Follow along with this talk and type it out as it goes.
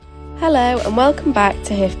Hello and welcome back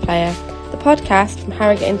to HIF Player, the podcast from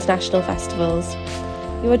Harrogate International Festivals.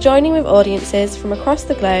 You are joining with audiences from across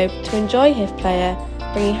the globe to enjoy HIF Player,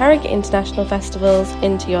 bringing Harrogate International Festivals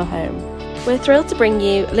into your home. We're thrilled to bring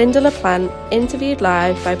you Lynda La Plante, interviewed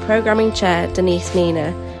live by Programming Chair Denise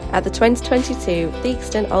Mina at the 2022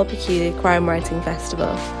 Theakston Old Peculiar Crime Writing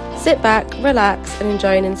Festival. Sit back, relax and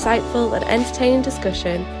enjoy an insightful and entertaining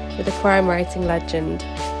discussion with a crime writing legend.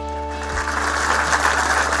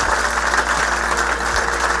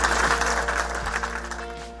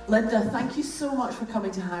 Lynda, thank you so much for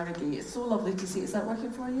coming to Harrogate. It's so lovely to see. Is that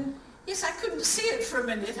working for you? Yes, I couldn't see it for a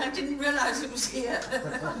minute. I didn't realise it was here.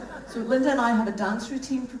 So Lynda and I have a dance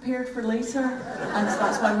routine prepared for later, and so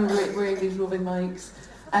that's why we're wearing these roving mics.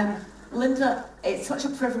 Lynda, it's such a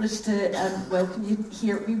privilege to welcome you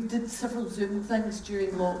here. We did several Zoom things during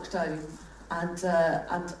lockdown, and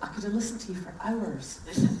I could have listened to you for hours.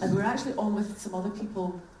 And we're actually on with some other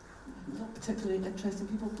people, not particularly interesting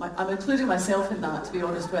people. I'm including myself in that, to be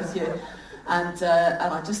honest with you. And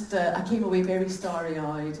I came away very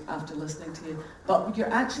starry-eyed after listening to you. But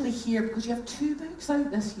you're actually here because you have 2 books out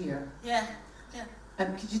this year. Yeah.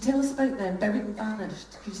 Could you tell us about them, Buried and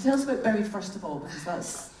Banished? Could you tell us about Buried first of all, because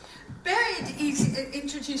that's... Buried is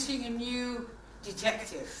introducing a new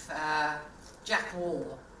detective, Jack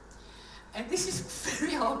Wall. And this is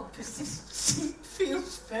very odd because this seat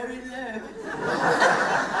feels very low.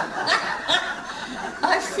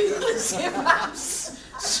 I feel as if I'm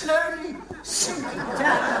slowly sinking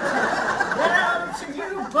down to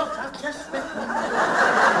you book I've just written.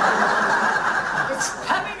 It's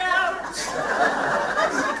coming out.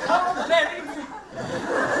 It's called Buried.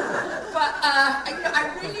 But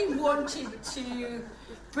I really wanted to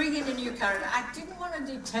bring in a new character. I didn't want a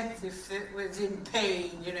detective that was in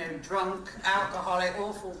pain, drunk, alcoholic,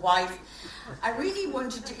 awful wife. I really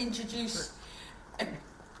wanted to introduce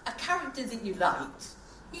a character that you liked.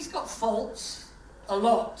 He's got faults, a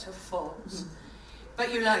lot of faults,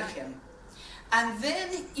 but you like him. And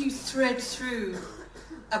then you thread through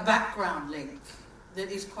a background link that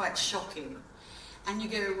is quite shocking. And you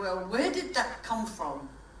go, well, where did that come from?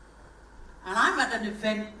 And I'm at an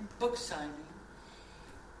event book signing,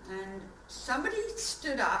 and somebody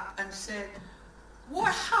stood up and said,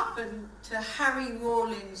 what happened to Harry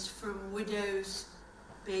Rawlins from Widow's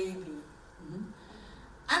Baby? Mm-hmm.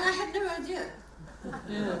 And I had no idea.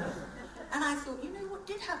 Yeah. And I thought, what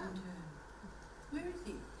did happen to him? Where is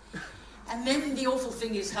he? And then the awful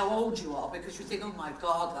thing is how old you are, because you think, oh my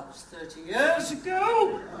God, that was 30 years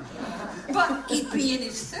ago. But he'd be in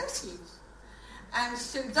his 30s. And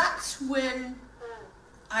so that's when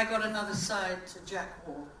I got another side to Jack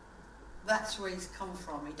Wall. That's where he's come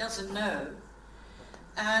from. He doesn't know.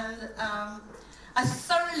 And I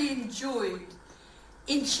thoroughly enjoyed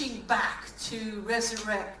inching back to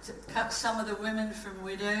resurrect some of the women from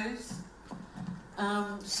Widows.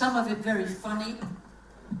 Some of it very funny.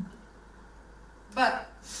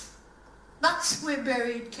 But that's where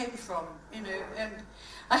Buried came from, and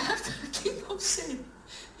I have to keep on saying,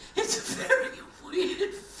 it's a very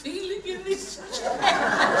weird feeling in this chair.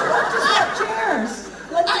 Swap chairs.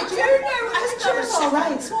 I don't know. Chairs, all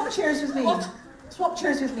right. Swap chairs with me. What? Swap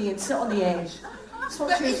chairs with me and sit on the edge. Swap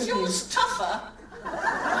but chairs is with yours me. tougher?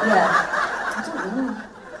 Yeah. I don't know.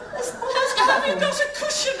 Have you got a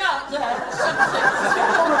cushion out there or something?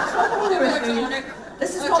 Swap over with me.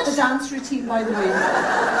 This is not the dance routine, by the way.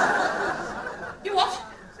 You what?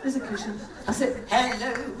 There's a cushion. I said,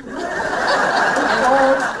 hello.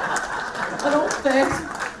 An old face.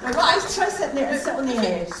 Right, try sitting there and sit on the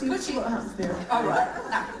edge. See what happens there. All right.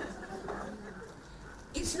 Now,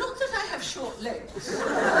 it's not that I have short legs.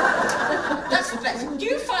 That's the best. Do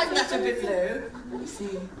you find that a bit low? Let me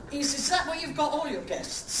see. Is that where you've got all your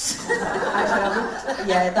guests? Actually,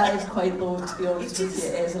 that is quite low, to be honest with you.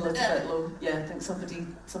 It is a little bit low. Yeah, I think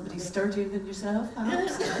somebody sturdier than yourself,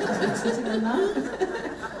 perhaps, has been sitting in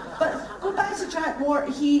that. But go back to Jack Wall.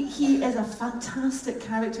 He is a fantastic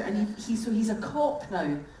character, and he's a cop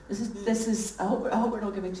now. This is. I hope we're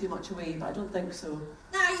not giving too much away, but I don't think so.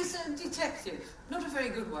 No, he's a detective, not a very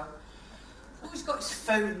good one. Always got his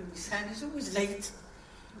phone in his hand. He's always late.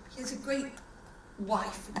 He has a great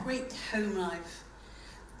wife, a great home life.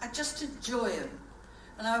 I just enjoy him,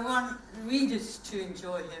 and I want readers to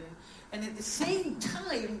enjoy him, and at the same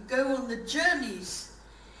time go on the journeys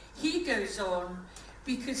he goes on,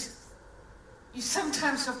 because you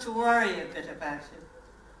sometimes have to worry a bit about him.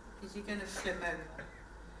 Is he going to flip over?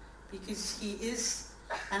 Because he is,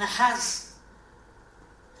 and has,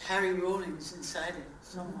 Harry Rawlins inside him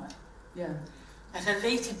somewhere. Yeah. At a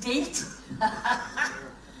later date,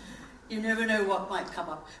 You never know what might come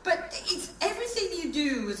up. But it's everything you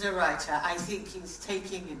do as a writer, I think, is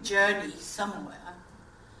taking a journey somewhere.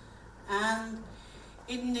 And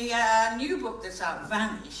in the new book that's out,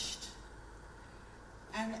 Vanished,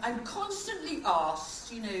 and I'm constantly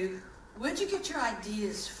asked, you know, where do you get your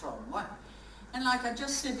ideas from? What? And like I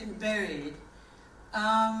just said in Buried,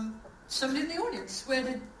 somebody in the audience, where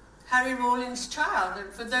did Harry Rawlings' child,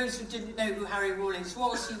 and for those who didn't know who Harry Rawlings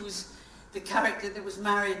was, he was the character that was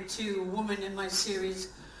married to a woman in my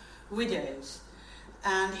series, Widows.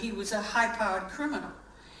 And he was a high-powered criminal.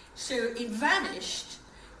 So in Vanished,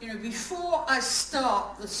 you know, before I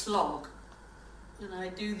start the slog, and I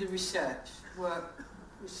do the research where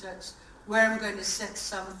I'm going to set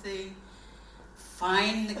something,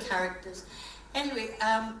 find the characters. Anyway,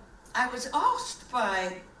 I was asked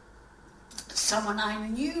by someone I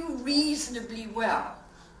knew reasonably well.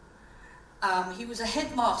 He was a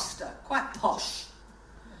headmaster, quite posh,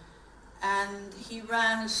 and he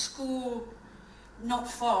ran a school not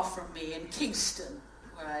far from me in Kingston,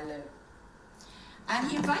 where I live. And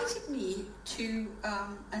he invited me to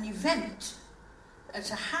an event at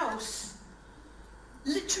a house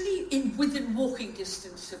literally within walking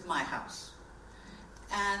distance of my house.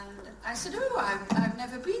 And I said, oh, I've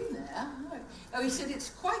never been there. Oh, he said, it's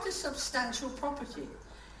quite a substantial property.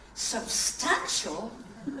 Substantial?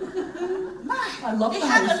 I love they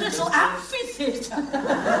had a little amphitheatre.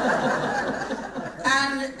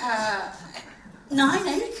 And 9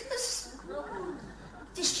 acres?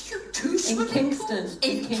 This huge 2 swimming pools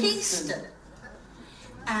in Kingston.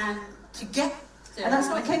 And to get there... And that's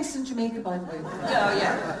not Kingston, Jamaica, by the way. Oh,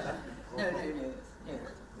 yeah. No,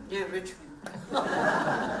 Richmond.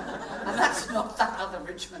 And that's not that other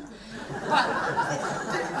Richmond. But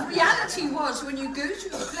the reality was, when you go to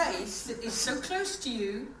a place that is so close to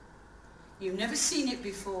you, you've never seen it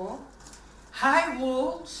before, high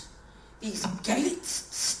walls, these gates,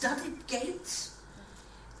 studded gates,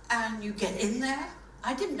 and you get in there.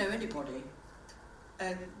 I didn't know anybody.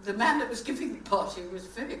 The man that was giving the party was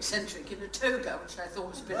very eccentric in a toga, which I thought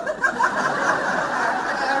was a bit odd.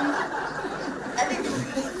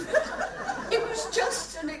 It was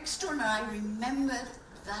just an extraordinary. I remembered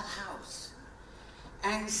that house.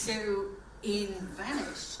 And so in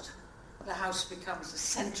Vanished, the house becomes a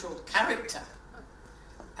central character.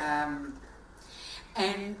 And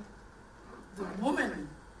the woman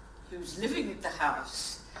who's living at the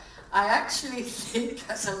house, I actually think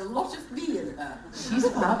has a lot of me in her. She's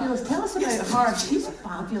fabulous. Tell us about her. She's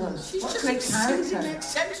fabulous. She's what just great character.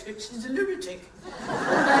 eccentric. She's a lunatic.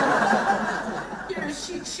 You know,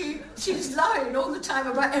 she's lying all the time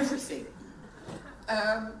about everything.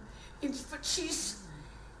 But she's,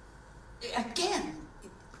 again,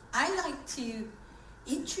 I like to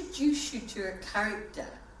introduce you to a character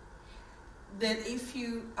that if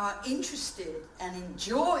you are interested and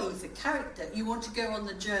enjoy the character, you want to go on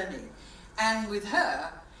the journey. And with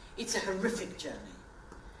her, it's a horrific journey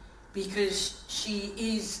because she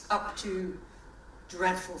is up to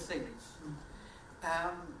dreadful things.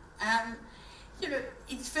 And, you know,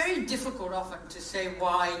 it's very difficult often to say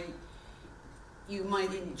why you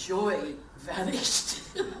might enjoy Vanished,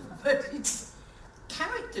 but it's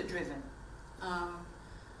character-driven.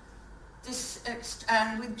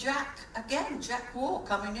 And with Jack, again, Jack Wall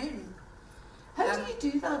coming in. How do you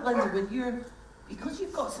do that, Linda, when because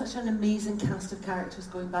you've got such an amazing cast of characters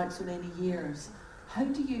going back so many years,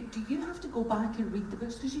 do you have to go back and read the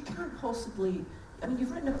books? Because you can't possibly, I mean,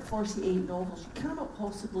 you've written about 48 novels, you cannot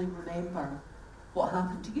possibly remember what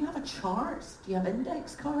happened. Do you have a chart? Do you have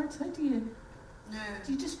index cards? How do you... No.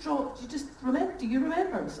 Do you just remember? Do you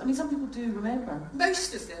remember? I mean, some people do remember.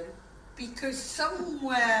 Most of them, because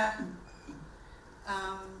somewhere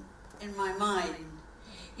in my mind,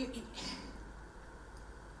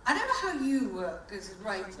 I don't know how you work as a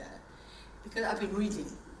writer, because I've been reading.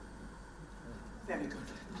 Very good.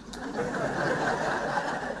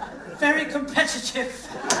 Very competitive.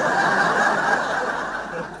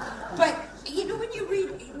 But, you know,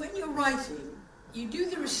 when you're writing, you do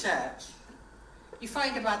the research, you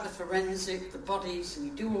find about the forensic, the bodies, and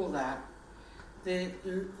you do all that. The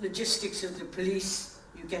logistics of the police,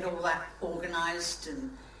 you get all that organised,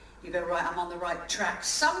 and you go, right, I'm on the right track.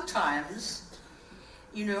 Sometimes,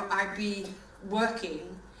 you know, I'd be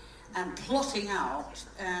working and plotting out,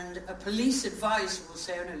 and a police advisor will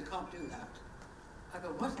say, oh no, you can't do that. I go,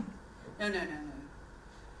 what? No.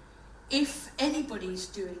 If anybody's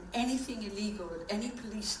doing anything illegal at any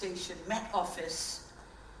police station, Met Office,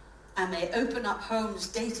 and they open up Holmes'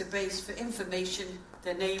 database for information,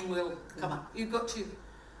 their name will come up. You've got to...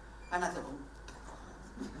 And I thought,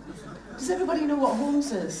 does everybody know what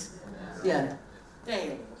Holmes is? Yeah.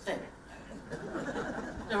 There.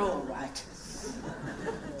 They're all right.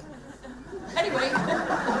 Anyway,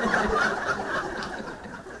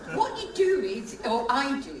 what you do is, or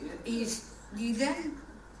I do, is you then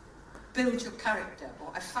build your character,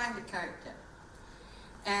 or I find a character.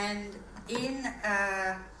 And in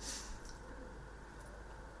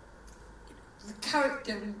the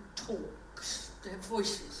character who talks, their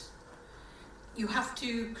voices, you have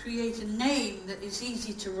to create a name that is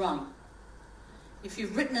easy to write. If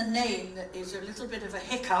you've written a name that is a little bit of a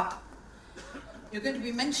hiccup, you're going to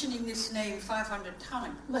be mentioning this name 500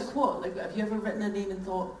 times. Like what? Like, have you ever written a name and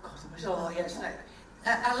thought, God, I wish Oh, yes. Like,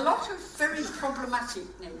 a lot of very problematic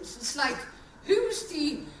names. It's like, who's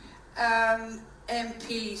the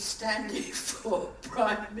MP standing for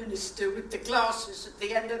Prime Minister with the glasses at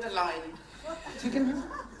the end of the line?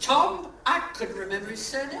 Tom, I couldn't remember his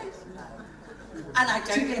surname. And I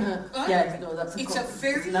don't know. Yeah, no, that's it's a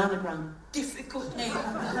very an anagram. Difficult name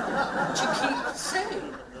to keep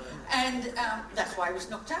saying. And that's why I was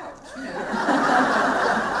knocked out, you know.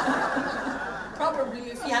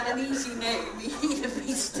 Probably if he had an easy name, he'd have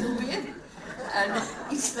been still be in. And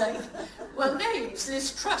he's like, well, names,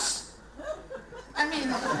 there's Truss. I mean,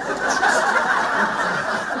 Truss.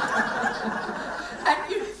 And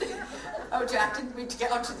you think, oh dear, I didn't mean to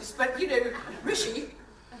get onto this, but you know, Rishi,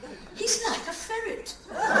 he's like a ferret.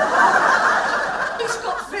 He's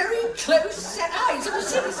got very close set eyes. Have you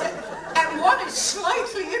seen his head? And one is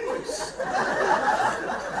slightly inwards.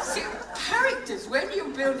 See, characters, when you're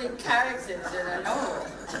building characters in a novel,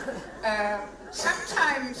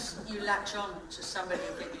 sometimes you latch on to somebody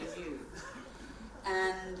that you knew.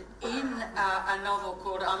 And in a novel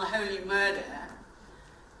called Unholy Murder,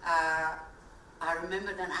 I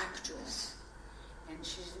remembered an actress, and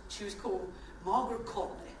she was called Margaret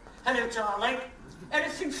Courtney. Hello, darling.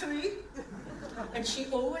 Anything for me? And she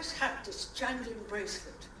always had this jangling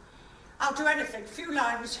bracelet. I'll do anything, a few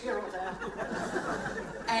lines here or there.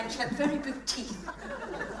 And she had very big teeth.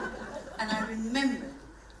 And I remember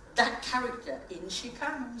that character in. She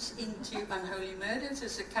comes into Unholy Murders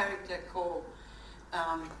as a character called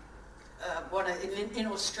in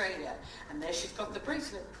Australia. And there she's got the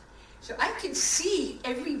bracelet. So I can see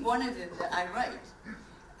every one of them that I write.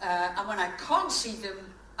 And when I can't see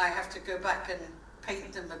them, I have to go back and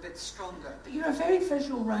paint them a bit stronger. But you're a very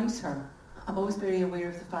visual writer. I'm always very aware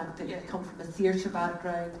of the fact that you come from a theatre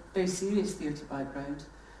background, very serious theatre background.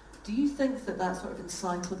 Do you think that that sort of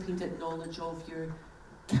encyclopedic knowledge of your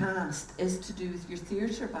cast is to do with your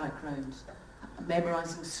theatre background?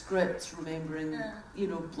 Memorising scripts, remembering,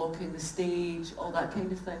 blocking the stage, all that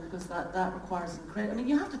kind of thing, because that requires incredible... I mean,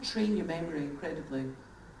 you have to train your memory incredibly.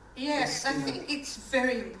 Yes, I think it's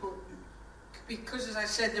very important. Because, as I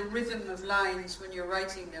said, the rhythm of lines when you're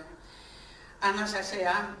writing them, and as I say,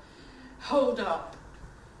 I'm holed up,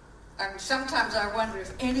 and sometimes I wonder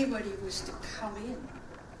if anybody was to come in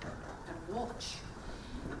and watch,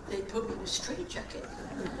 they'd put me in a straitjacket.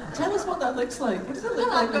 Tell us what that looks like. What does it look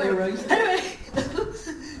like when you're writing? Anyway,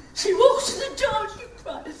 she walks to the door, she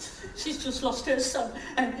cries. She's just lost her son,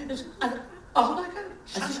 and oh my God.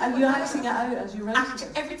 Are you acting it out as you write? Act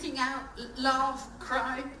everything out, laugh,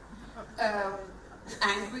 cry.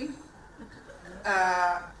 Angry.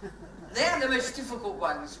 They're the most difficult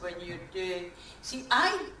ones when you're doing... See,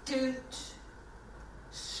 I don't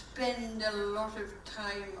spend a lot of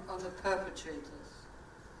time on the perpetrators.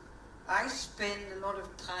 I spend a lot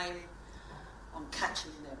of time on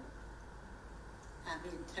catching them, and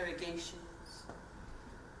the interrogations,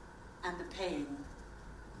 and the pain.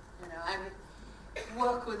 You know, I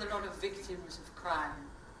work with a lot of victims of crime,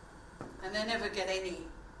 and they never get any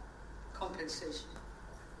compensation.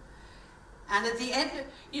 And at the end,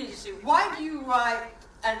 you say, why do you write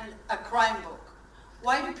a crime book?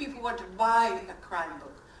 Why do people want to buy a crime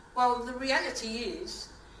book? Well, the reality is,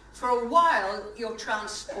 for a while, you're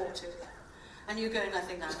transported. And you go, and I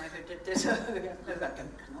think, I know who did this.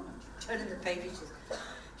 Turning the pages,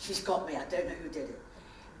 she's got me, I don't know who did it.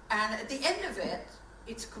 And at the end of it,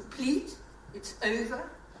 it's complete, it's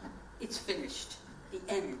over, it's finished, the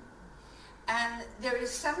end. And there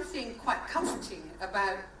is something quite comforting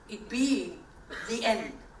about it being the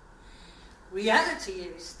end. Reality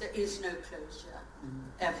is there is no closure,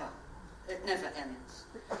 ever. It never ends.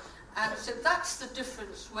 And so that's the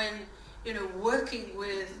difference when, working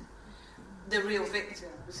with the real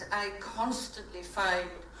victims. I constantly find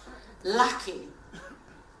lacking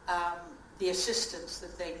the assistance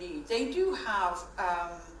that they need. They do have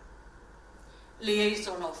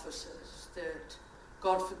liaison officers that,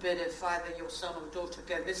 God forbid, if either your son or daughter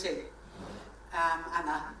go missing and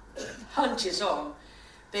a hunt is on,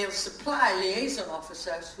 they'll supply liaison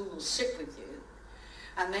officers who will sit with you.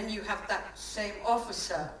 And then you have that same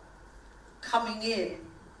officer coming in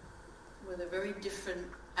with a very different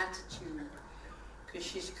attitude, because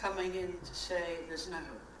she's coming in to say, there's no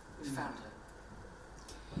hope, we found her.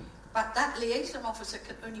 But that liaison officer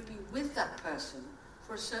can only be with that person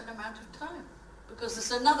for a certain amount of time, because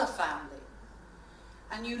there's another family.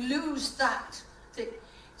 And you lose that thing.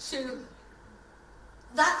 So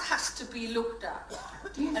that has to be looked at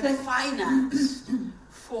and financed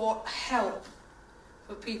for help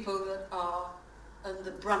for people that are on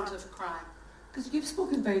the brunt of crime. Because you've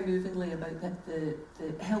spoken very movingly about the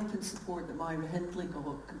help and support that Myra Hindley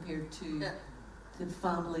got compared to the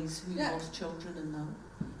families who lost children in that.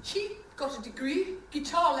 She got a degree,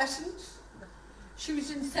 guitar lessons. She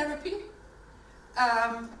was in therapy,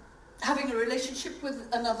 having a relationship with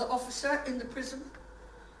another officer in the prison,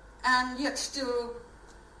 and yet still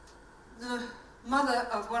the mother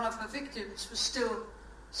of one of her victims was still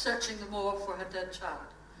searching the moor for her dead child.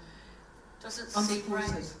 Doesn't seem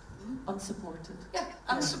right. Unsupported. Yeah,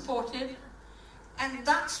 unsupported. And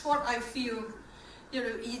that's what I feel,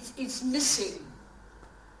 it's missing.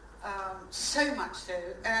 So much so.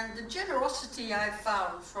 And the generosity I've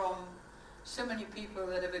found from so many people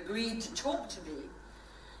that have agreed to talk to me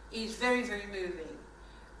is very, very moving.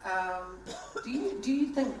 Do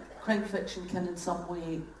you think crime fiction can in some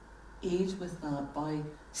way aid with that by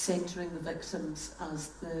centering the victims as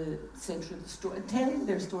the centre of the story and telling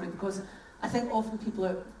their story? Because I think often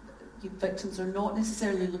victims are not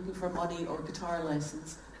necessarily looking for money or guitar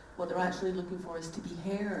lessons. What they're actually looking for is to be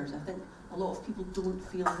heard. I think a lot of people don't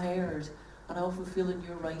feel heard, and I often feel in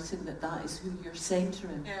your writing that is who you're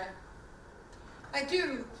centering. Yeah, I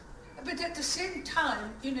do. But at the same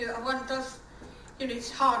time, one does, it's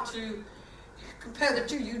hard to compare the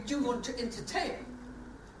two. You do want to entertain,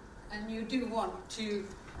 and you do want to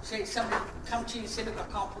say, somebody come to you and say, look, I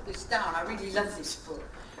can't put this down. I really love this book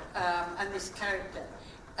and this character.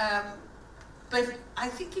 But I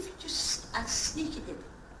think if you just sneak it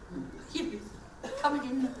in, coming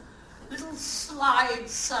in little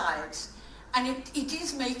sides, and it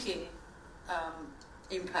is making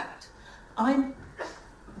impact.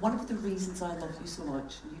 One of the reasons I love you so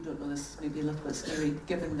much, you don't know this, maybe a little bit scary,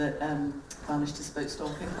 given that Banished is about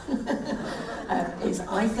stalking, is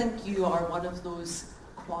I think you are one of those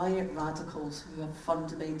quiet radicals who have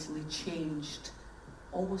fundamentally changed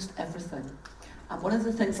almost everything. And one of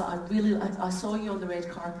the things that I saw you on the red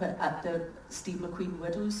carpet at the Steve McQueen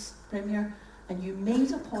Widows premiere, and you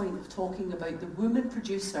made a point of talking about the woman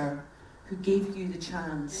producer who gave you the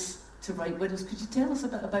chance to write Widows. Could you tell us a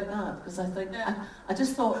bit about that? Because I think I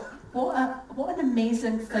just thought, what an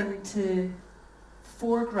amazing thing to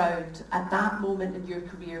foreground at that moment in your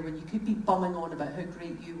career when you could be bumming on about how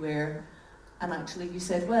great you were, and actually you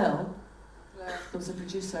said, well, there was a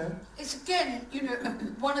producer. It's again,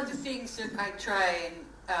 one of the things that I try and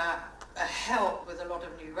help with a lot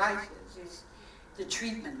of new writers is the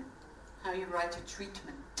treatment, how you write a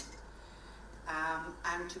treatment.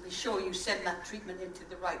 And to be sure you send that treatment into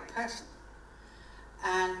the right person.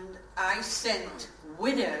 And I sent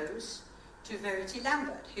Widows to Verity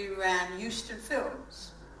Lambert, who ran Euston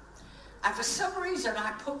Films. And for some reason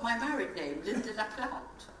I put my married name, Linda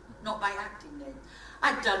LaPlante, not my acting name.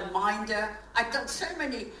 I'd done Minder, I'd done so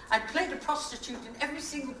many, I'd played a prostitute in every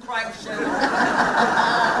single crime show.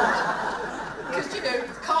 Because,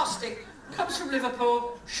 casting comes from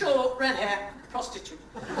Liverpool, short, red hair, prostitute.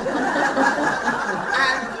 And,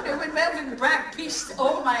 when Melvyn Bragg pieced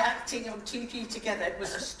all my acting on TV together, it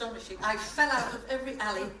was astonishing. I fell out of every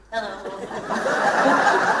alley.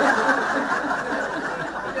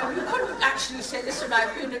 You couldn't actually say, listen,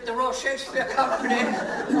 I've been at the Royal Shakespeare Company.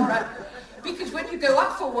 All right. Because when you go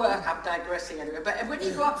up for work, I'm digressing anyway, but when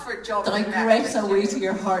you go up for a job... Digress away to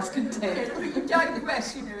your heart's content. You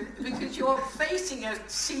digress, because you're facing a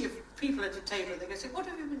sea of people at a table. They go, say, what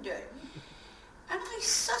have you been doing? And I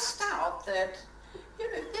sussed out that, they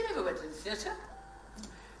never went to the theatre.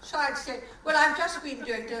 So I'd say, well, I've just been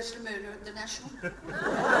doing Desdemona at the National.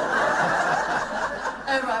 Oh,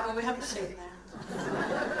 right, well, we haven't seen that.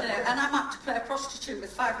 And I'm up to play a prostitute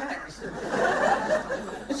with 5 legs.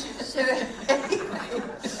 So anyway,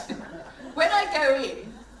 when I go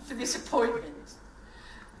in for this appointment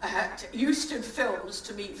at Euston Films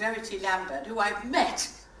to meet Verity Lambert, who I've met,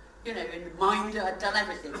 in Minder, I'd done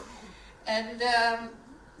everything. And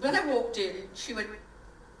when I walked in, she went,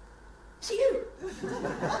 "It's you."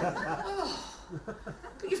 "Oh,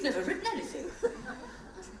 but you've never written anything."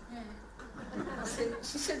 I said, yeah.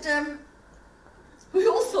 She said, "We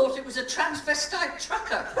all thought it was a transvestite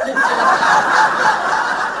trucker." And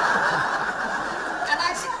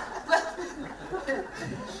I said, well,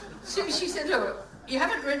 so she said, "Look, you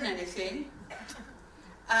haven't written anything.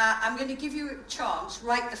 I'm going to give you a chance.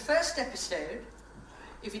 Write the first episode.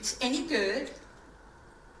 If it's any good,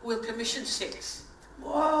 we'll commission 6.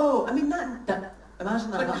 Whoa! I mean, that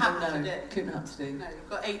imagine that Couldn't happening happen now. today. Couldn't happen today. No, you've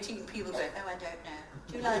got 18 people going, oh, I don't know.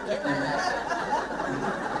 Do you like it?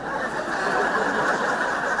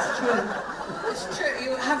 It's true. It's true.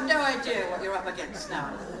 You have no idea what you're up against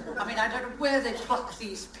now. I mean, I don't know where they pluck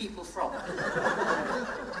these people from.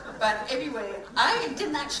 But anyway, I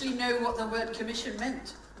didn't actually know what the word commission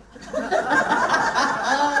meant. And I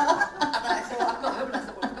thought, I got home and I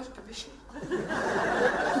thought, well, I've got a commission.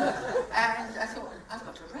 And I thought, I've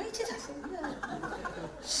got to write it, I think. Yeah.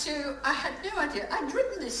 So I had no idea. I'd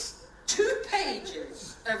written this 2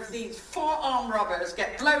 pages of these 4 armed robbers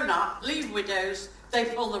get blown up, leave widows, they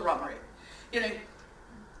pull the robbery. You know,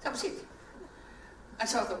 that was it. And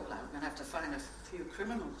so I thought, well, I'm going to have to find a few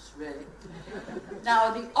criminals, really.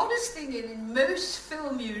 Now, the oddest thing in most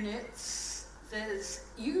film units, there's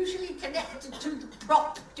usually connected to the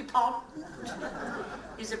prop department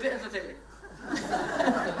is a bit of a villain.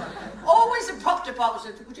 Always the prop department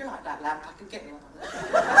says, would you like that lamp? I can get you one of those.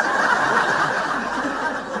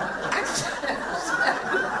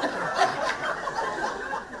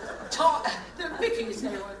 The Mickey's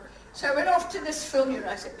name was. So I went off to this film unit.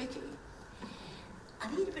 I said, Mickey, I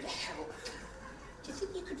need a bit of help. Do you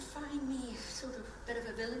think you could find me sort of a bit of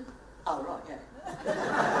a villain? Oh, right, yeah.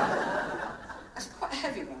 That's quite a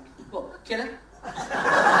heavy one. What, killer?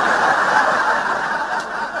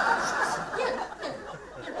 Yeah.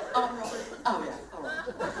 Armed robbery. Oh, yeah, all right.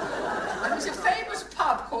 And there's a famous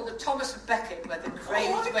pub called the Thomas Becket where the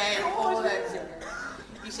cranes went, all those in there.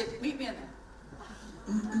 He said, meet me in there.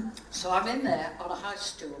 So I'm in there on a high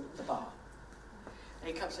stool at the bar. And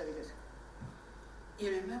he comes in and he goes, you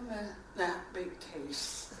remember that big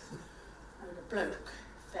case where the bloke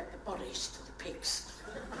fed the bodies to the pigs?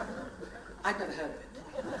 I'd never heard of it.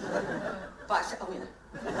 But I said, oh yeah.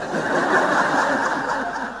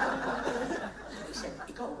 And he said,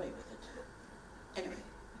 he got away with it. Anyway,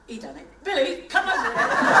 he done it. Billy, come over here.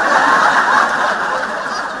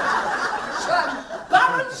 So I'm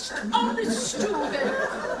balanced on this stool there.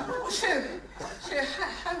 So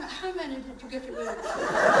how many did you get away with?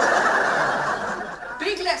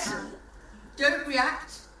 Big lesson. Don't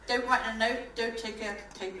react. Don't write a note. Don't take out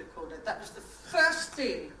a tape recorder. That was the first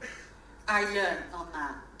thing I learned on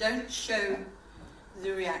that. Don't show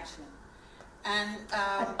the reaction. And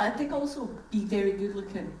I think also be very good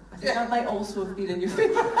looking. I think that might also have been in your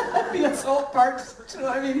favour. Be a soft part. Do you know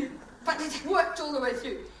what I mean? But it worked all the way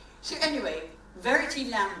through. So anyway, Verity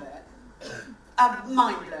Lambert,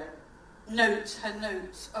 mind blown. Notes, her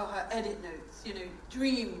edit notes, you know,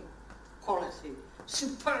 dream quality,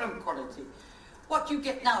 superb quality. What you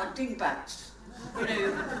get now are dingbats. You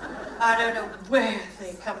know, I don't know where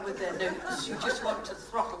they come with their notes. You just want to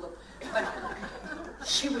throttle them. But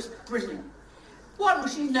she was brilliant. One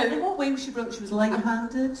was In what way was she brilliant? She was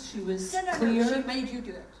light-handed, she was clear? No, she made you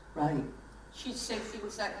do it. Right. She'd say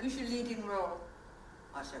things like, who's your leading role?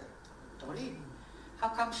 I said, Dolly. How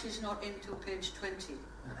come she's not in till page 20?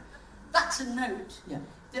 That's a note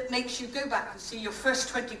that makes you go back and see your first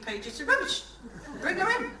 20 pages of rubbish. Bring her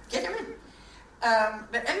in, get her in.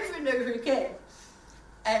 But over and over again.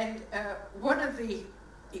 And one of the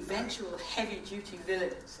eventual heavy-duty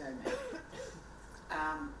villains I met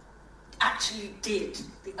actually did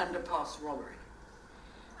the underpass robbery.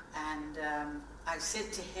 And I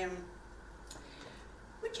said to him,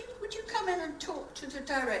 would you come in and talk to the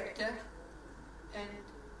director and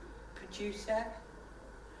producer?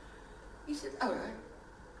 He said, all right.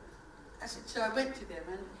 I said, so I went to them,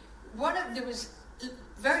 and there was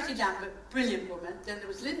Verity Lambert, brilliant woman. Then there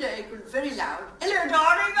was Linda Agron, very loud. Hello,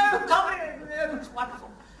 darling, oh, come in. It was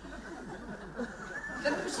wonderful.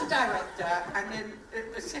 Then there was the director, and then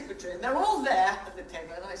the secretary, and they're all there at the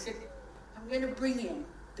table. And I said, I'm going to bring in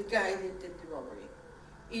the guy that did the robbery.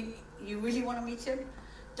 You really want to meet him?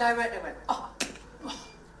 Director went, oh.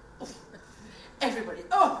 Everybody,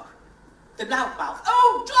 oh. The loudmouth,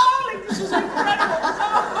 oh, darling, this is incredible.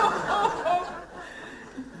 Oh.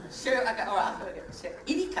 So I go, all right, I'm going to get this here.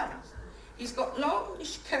 In he comes. He's got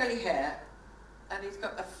longish curly hair, and he's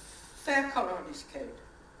got a fair collar on his coat,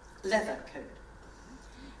 leather coat.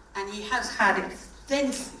 And he has had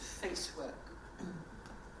extensive face work,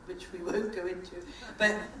 which we won't go into.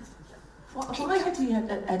 But why had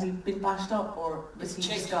he been bashed up, or was he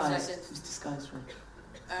disguised? He was disguised, right?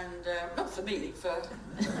 And not for me, for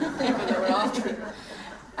people that were after him.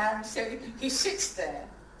 And so he sits there,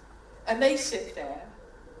 and they sit there,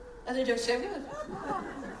 and they don't say a word.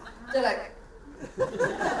 They're like...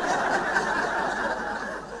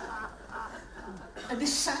 And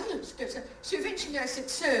this silence goes on. So eventually I said,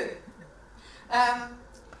 so,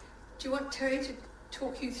 do you want Terry to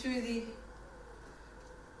talk you through the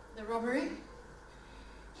robbery?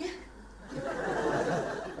 Yeah.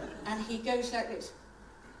 And he goes like this.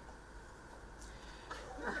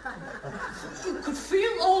 You could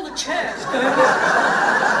feel all the chairs going up.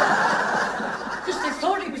 Because they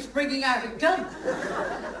thought he was bringing out a gun.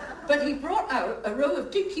 But he brought out a row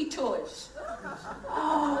of dinky toys.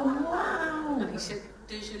 Oh, wow. And he said,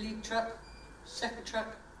 there's your lead truck, second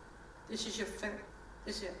truck, this is your third,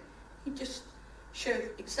 this is it. He just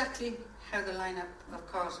showed exactly how the lineup of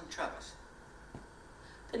cars and trucks.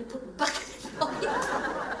 Then he put the bucket in the pocket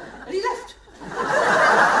and he left.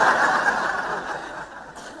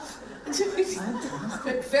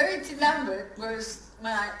 But Verity Lambert was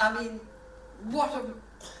what a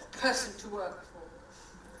person to work for.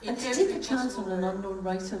 And to take a chance on an unknown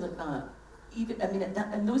writer like that,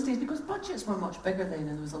 in those days, because budgets were much bigger then and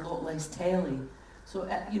there was a lot less telly, so,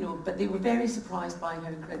 but they were very surprised by how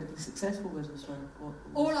incredibly successful Widows were.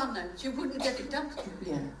 All unknowns, you wouldn't get it done.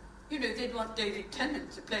 Yeah. They'd want David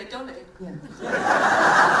Tennant to play Dolly. Yeah.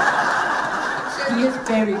 He is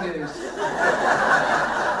very good.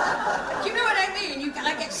 Do you know what I mean?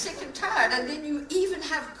 I get sick and tired, and then you even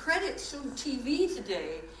have credits on TV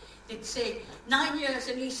today that say, 9 years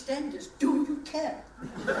in EastEnders, do you care?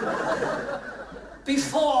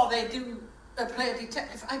 Before they play a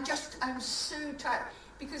detective. I'm so tired.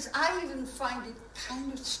 Because I even find it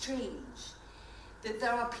kind of strange that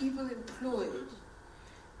there are people employed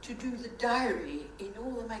to do the diary in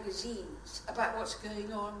all the magazines about what's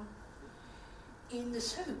going on in the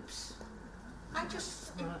soaps.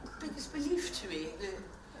 It's biggest belief to me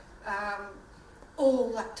that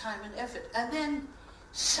all that time and effort. And then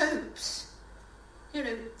soaps,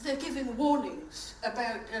 they're giving warnings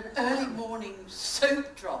about an early morning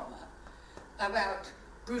soap drama about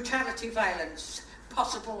brutality, violence,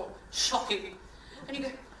 possible shocking. And you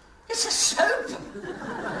go, it's a soap!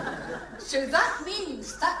 So that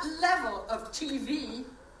means that level of TV,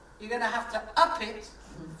 you're going to have to up it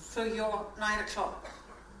for your 9 o'clock.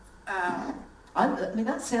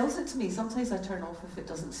 That sells it to me. Sometimes I turn off if it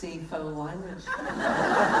doesn't say foul language. It's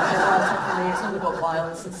only got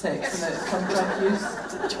violence and sex in it, some drug use.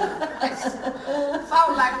 Yes.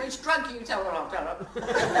 Foul language, drug use,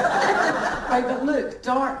 Right, but look,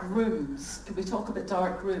 Dark Rooms. Can we talk about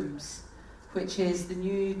Dark Rooms, which is the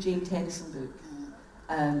new Jane Tennyson book?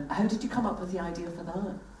 How did you come up with the idea for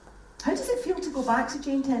that? How does it feel to go back to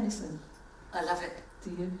Jane Tennyson? I love it.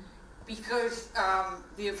 Do you? Because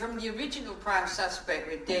from the original Prime Suspect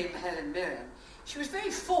with Dame Helen Mirren, she was very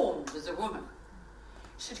formed as a woman.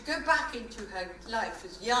 So to go back into her life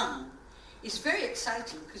as young is very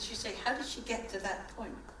exciting, because you say, how did she get to that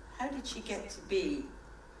point? How did she get to be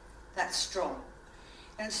that strong?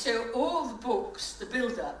 And so all the books, the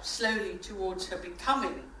build-up slowly towards her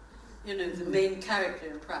becoming, the main character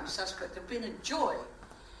in Prime Suspect, have been a joy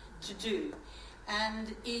to do.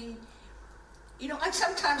 And I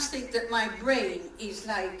sometimes think that my brain is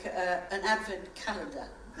like an advent calendar.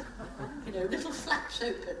 Little flaps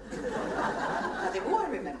open. I think, I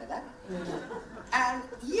remember that. And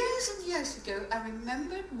years ago, I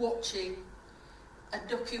remembered watching a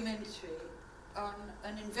documentary on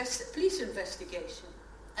an police investigation.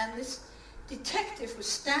 And this detective was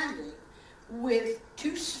standing with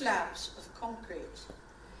 2 slabs of concrete.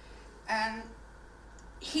 And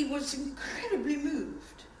he was incredibly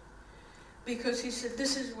moved, because he said,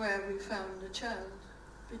 this is where we found the child,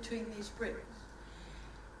 between these bricks.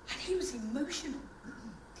 And he was emotional.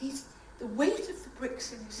 The weight of the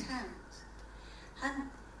bricks in his hands. And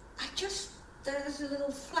there's a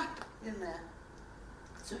little flap in there.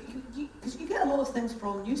 So because you get a lot of things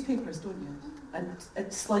from newspapers, don't you? And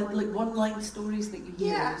it's like one-line stories that you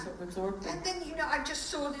hear and sort of absorb them. And then, I just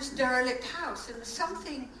saw this derelict house, and there's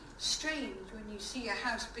something strange when you see a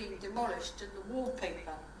house being demolished and the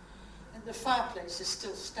wallpaper and the fireplace is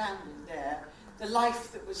still standing there, the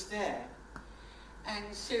life that was there.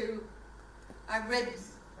 And so I read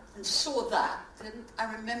and saw that, and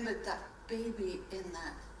I remembered that baby in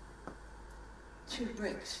that 2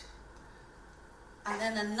 bricks. And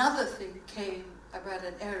then another thing came about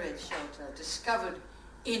an air raid shelter discovered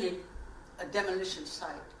in a demolition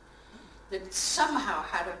site that somehow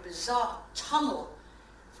had a bizarre tunnel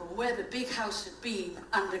from where the big house had been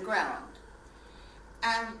underground.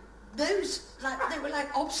 And those, they were like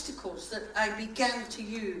obstacles that I began to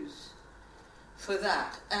use for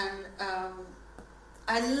that. And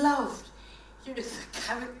I loved, the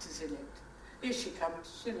characters in it. Here she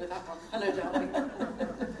comes, that one. Hello, darling.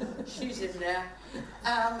 She's in there.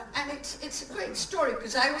 And it's a great story,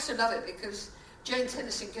 because I also love it, because Jane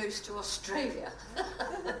Tennyson goes to Australia.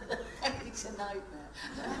 It's a nightmare.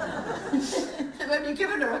 They've only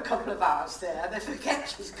given her a couple of hours there. They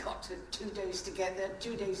forget she's got 2 days to get there,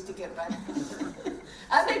 2 days to get back.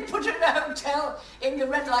 And they put her in a hotel in the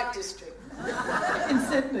red light district. In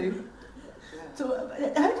Sydney. So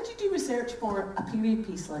how did you do research for a period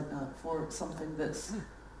piece like that, for something that's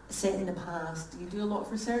set in the past? Do you do a lot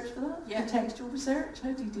of research for that? Yeah. Textual research?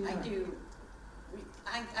 How do you do that? I do.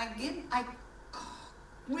 I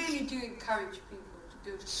really do encourage people to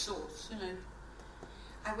go to source, you know.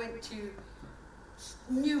 I went to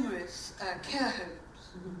numerous care homes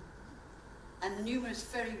and numerous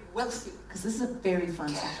very wealthy. Because this is a very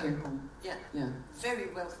fancy care home. Yeah. Yeah. Very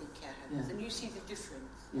wealthy care homes, Yeah. and you see the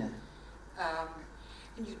difference. Yeah.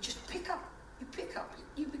 And you just pick up,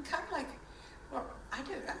 you become like, well, I'm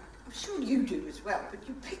sure you do as well, but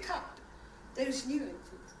you pick up those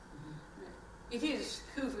nuances. It is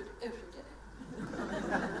hoovered every day.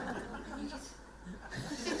 It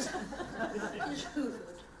is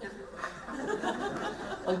hoovered every day.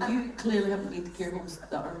 Well, you clearly haven't been to care homes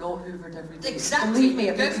that are not hoovered every day. Exactly. Believe me,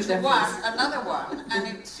 You it go makes a to difference. one, another one, and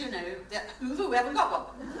it's, you know, that Hoover haven't got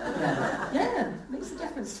one. Yeah, makes a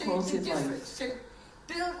difference to So quality it's of a life. difference. So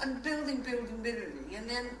building, and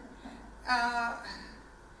then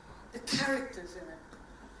the characters in it.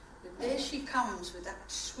 There she comes with that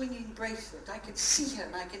swinging bracelet. I can see her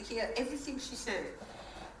and I can hear everything she says.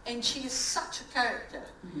 And she is such a character.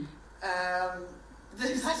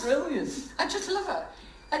 She's brilliant. I just love her.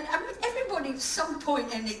 And I mean, everybody at some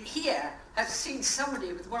point in it here has seen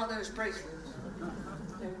somebody with one of those bracelets.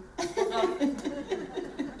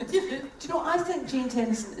 Do you know, I think Jane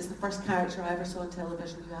Tennyson is the first character I ever saw on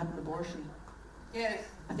television who had an abortion. Yes.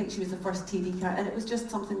 I think she was the first TV character, and it was just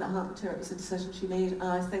something that happened to her. It was a decision she made, and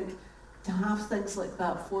I think to have things like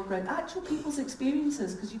that foreground, actual people's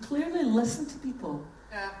experiences, because you clearly listen to people,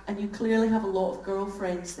 and you clearly have a lot of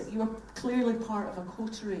girlfriends, that you are clearly part of a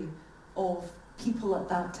coterie of people at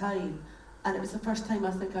that time, and it was the first time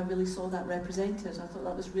I think I really saw that represented. I thought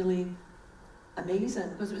that was really amazing,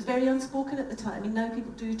 because it was very unspoken at the time. I mean, now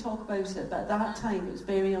people do talk about it, but at that time it was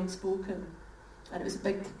very unspoken, and it was a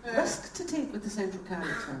big risk to take with the central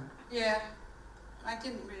character. Yeah, I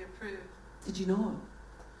didn't really approve. Did you not?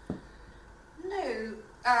 No,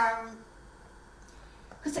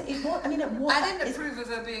 because it was. I mean, it was. I didn't approve of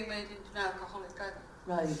her being made into an alcoholic either.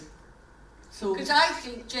 Right. So. Because I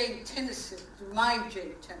think Jane Tennyson, my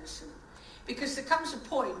Jane Tennyson, because there comes a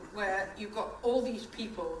point where you've got all these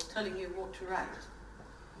people telling you what to write,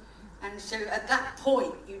 and so at that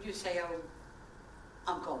point you just say, "Oh,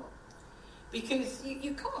 I'm gone," because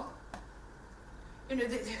you can't. You know,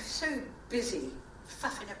 they're so busy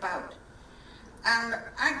faffing about. And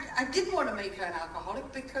I didn't want to make her an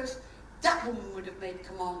alcoholic because that woman would have made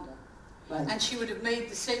Commander. Right. And she would have made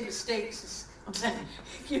the same mistakes as,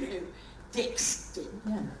 you know, Dix did.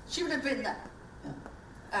 Yeah. She would have been that.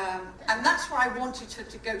 Yeah. And that's why I wanted her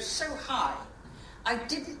to go so high. I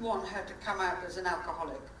didn't want her to come out as an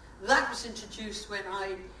alcoholic. That was introduced when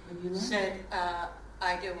I said,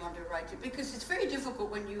 I don't want to write it. Because it's very difficult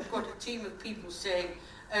when you've got a team of people saying,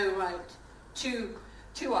 oh, right, 2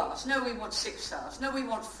 hours. No, we want 6 hours. No, we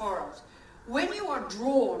want 4 hours. When you are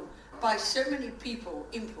drawn by so many people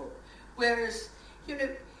input, whereas, you know,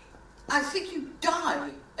 I think you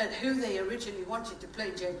die at who they originally wanted to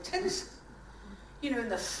play Jane Tennyson. You know, in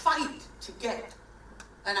the fight to get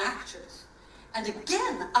an actress. And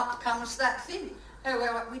again, up comes that thing. Oh,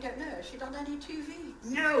 well, we don't know. Has she done any TV?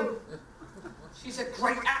 No. She's a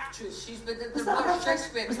great actress. She's been in the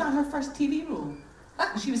Shakespeare. Was that her first TV role?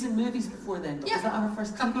 She was in movies before then, but was that her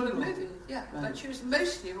first couple TV of role? movies, yeah. Right. But she was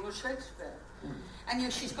mostly Royal Shakespeare. And you know,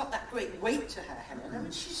 she's got that great weight to her, Helen. I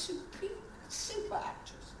mean, she's super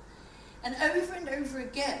actress. And over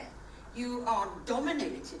again, you are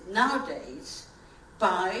dominated nowadays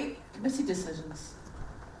by committee decisions.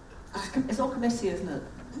 It's all committee, isn't it?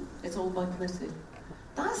 It's all by committee.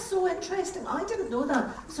 That's so interesting. I didn't know that.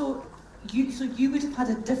 So you would have had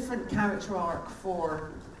a different character arc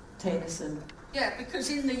for Tennyson. Yeah, because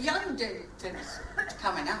in the young Tennyson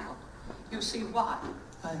coming out, you'll see why.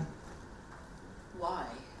 Aye. Why?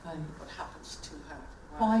 Aye. What happens to her?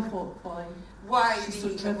 Why? What? Why? Why She's the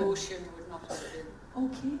so driven. abortion would not have been.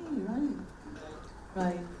 Okay,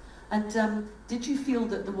 right. And did you feel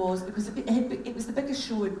that there was, because it was the biggest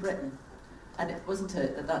show in Britain, and it wasn't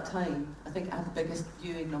it at that time? I think it had the biggest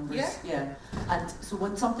viewing numbers. Yeah. And so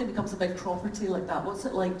when something becomes a big property like that, what's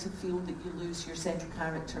it like to feel that you lose your central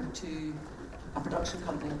character to a production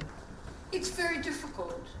company? It's very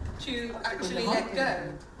difficult to actually let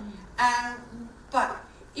go. But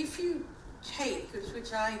if you take,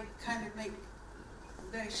 which I kind of make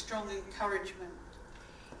very strong encouragement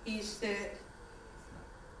is that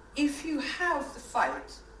if you have the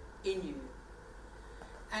fight in you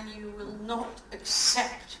and you will not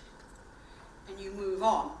accept and you move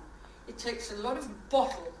on, it takes a lot of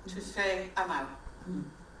bottle to say, I'm out.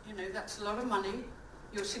 You know, that's a lot of money,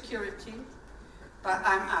 your security, but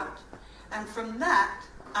I'm out. And from that,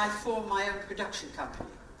 I formed my own production company.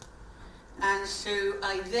 And so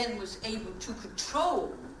I then was able to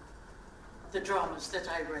control the dramas that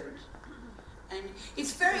I wrote. And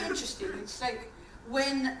it's very interesting. It's like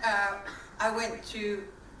when I went to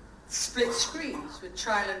split screens with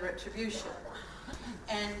Trial and Retribution.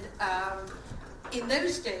 And in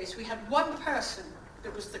those days, we had one person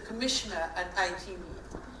that was the commissioner at ITV,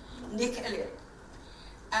 Nick Elliott.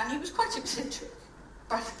 And he was quite eccentric.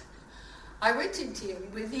 But I went into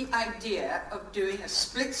him with the idea of doing a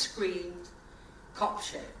split-screen cop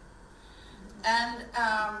show. And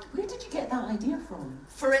where did you get that idea from?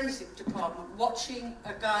 Forensic department, watching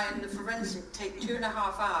a guy in the forensic take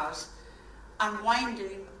 2.5 hours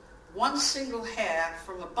unwinding one single hair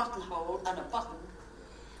from a buttonhole and a button,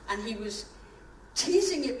 and he was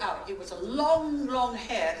teasing it out. It was a long, long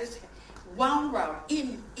hair, this hair, wound round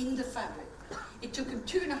in the fabric. It took him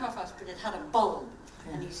 2.5 hours, but it had a bulb.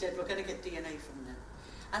 Yeah. And he said, we're going to get DNA from there.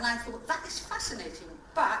 And I thought, that is fascinating,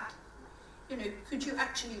 but, you know, could you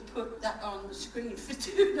actually put that on the screen for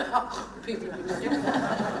 2.5 people?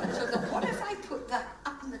 So what if I put that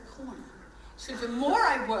up in the corner? So the more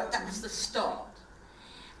I worked, that was the start.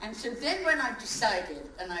 And so then when I decided,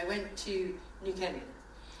 and I went to Nick Elliott,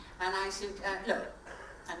 and I said, look,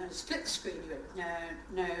 I'm going to split the screen. He went,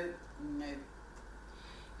 no.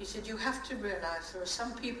 He said, you have to realise there are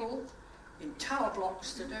some people in tower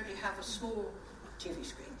blocks that only have a small TV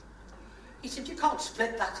screen. He said, you can't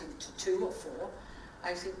split that into 2 or 4.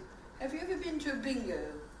 I said, have you ever been to a bingo,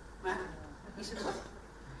 man? He said, what?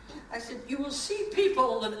 I said, you will see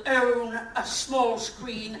people that own a small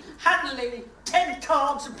screen handling 10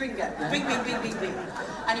 cards of bingo. Bing, bing, bing, bing, bing.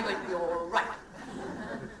 And he went, you're right.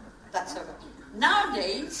 That's over.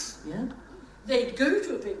 Nowadays, they'd go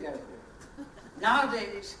to a bingo hall.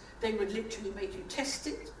 Nowadays, they would literally make you test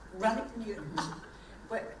it, run it, and you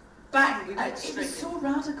bang, we went straight in. It was so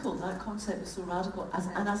radical, that concept was so radical,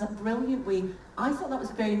 and as a brilliant way. I thought that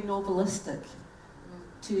was very novelistic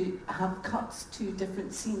to have cuts to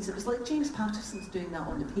different scenes. It was like James Patterson's doing that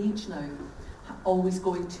on the page now, always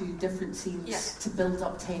going to different scenes to build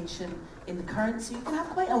up tension in the current. So you can have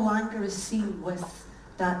quite a languorous scene with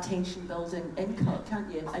that tension building in cut, can't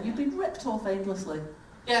you? And you've been ripped off endlessly.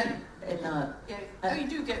 Yeah. In that. Yeah. You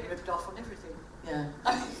do get ripped off on everything. Yeah.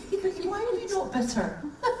 But why are you not bitter?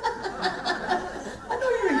 I know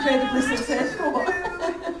you're incredibly successful.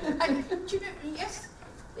 And do you know, yes,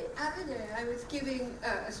 the other day I was giving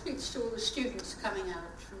a speech to all the students coming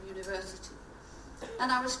out from university.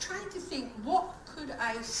 And I was trying to think, what could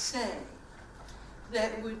I say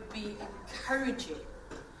that would be encouraging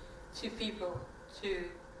to people to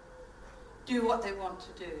do what they want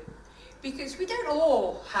to do? Because we don't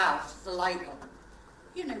all have the light on.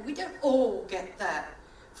 You know, we don't all get that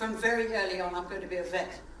from very early on. I'm going to be a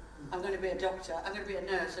vet. I'm going to be a doctor. I'm going to be a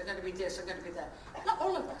nurse. I'm going to be this. I'm going to be that. Not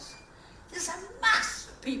all of us. There's a mass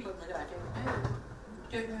of people that I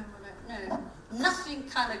don't know. Nothing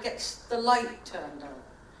kind of gets the light turned on.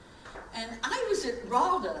 And I was at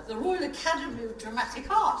RADA, the Royal Academy of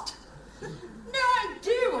Dramatic Art. No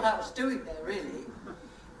idea what I was doing there, really.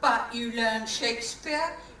 But you learn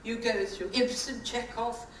Shakespeare. You go through Ibsen,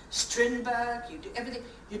 Chekhov, Strindberg, you do everything.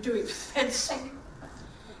 You're doing fencing.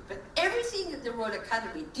 But everything at the Royal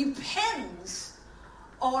Academy depends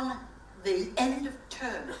on the end of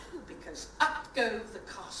term, because up go the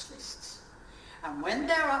cast lists. And when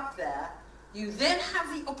they're up there, you then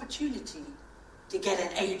have the opportunity to get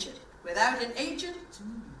an agent. Without an agent,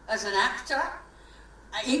 as an actor,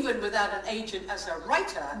 even without an agent as a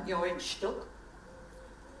writer, you're in shtuck.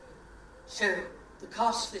 So the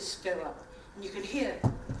cast lists go up, and you can hear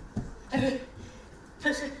Romeo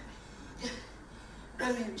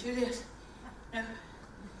and Juliet. No.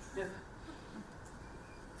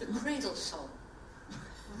 The cradle song.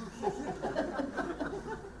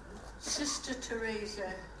 Sister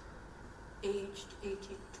Teresa, aged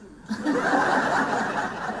 82.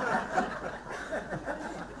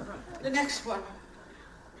 The next one.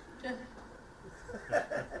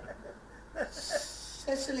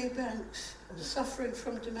 Cecily Banks, suffering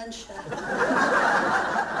from dementia.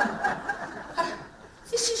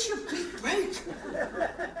 This is your big break.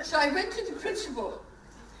 So I went to the principal.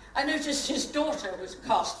 I noticed his daughter was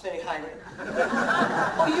cast very highly.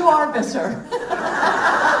 Oh, you are bitter.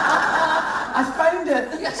 I found it.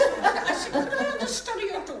 Yes. I said, could I understudy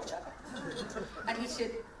your daughter? And he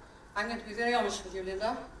said, I'm going to be very honest with you,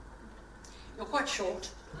 Linda. You're quite short.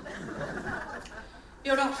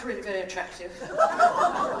 You're not really very attractive.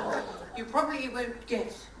 You probably won't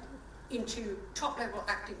get into top-level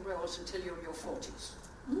acting roles until you're in your 40s.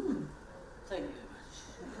 Thank you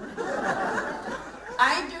very much.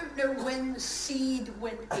 I don't know when the seed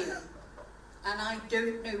went in, and I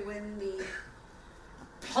don't know when the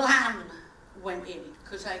plan went in,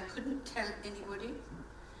 because I couldn't tell anybody.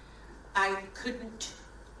 I couldn't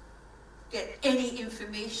get any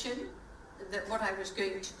information that what I was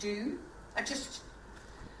going to do. I just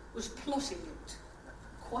was plotting it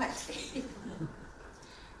quietly.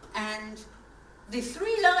 And the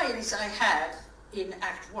 3 lines I had in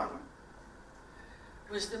Act 1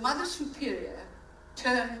 was the Mother Superior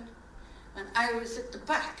turned and I was at the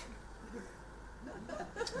back.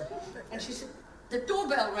 And she said, the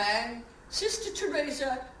doorbell rang. Sister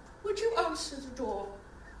Teresa, would you answer the door?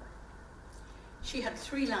 She had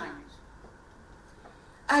 3 lines.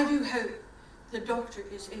 I do hope the doctor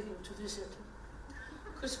is able to visit him,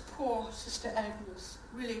 because poor Sister Agnes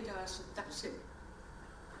really does, and that's it.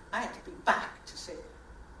 I had to be back to say,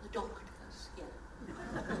 the doctor is here.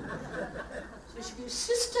 So she goes,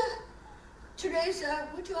 Sister Teresa,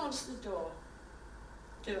 would you answer the door?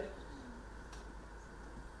 Do it.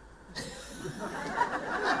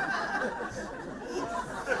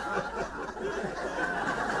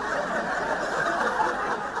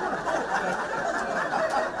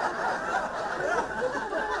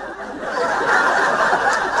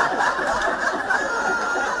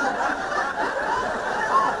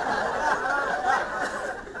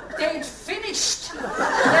 They'd finished.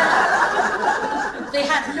 They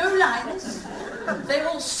had no lines. They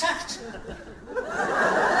all sat.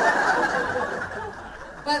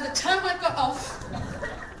 By the time I got off,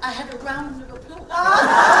 I had a round of applause.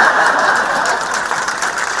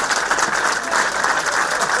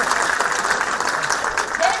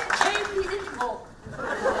 Then came the interval.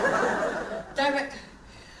 Director,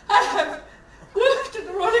 I have worked at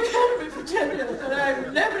the Royal Academy for 10 years and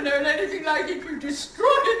I've never known anything like it. You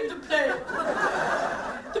destroyed the play.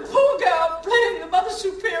 The poor girl playing the Mother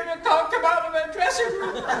Superior can't come out of her dressing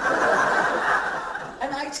room.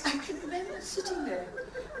 And I can remember sitting there.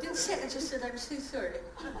 I didn't say it, I just said, I'm so sorry.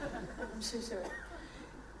 I'm so sorry.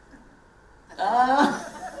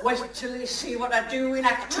 Wait till you see what I do in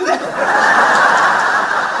Act 2.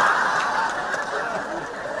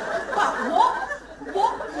 But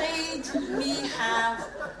what made me have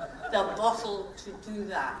the bottle to do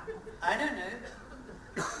that? I don't know.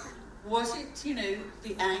 Was it,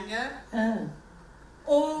 the anger?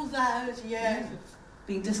 All those years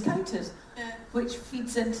being discounted, which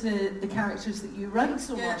feeds into the characters that you write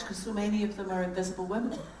so much, because so many of them are invisible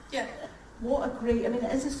women. Yeah. What a great, it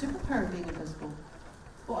is a superpower being invisible.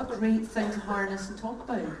 What a great thing to harness and talk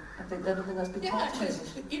about. I think everything that's been talked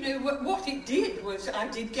about. What it did was I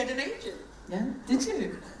did get an agent. Yeah, did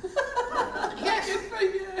you? Yes. Good for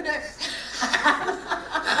you.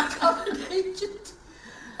 I got an agent.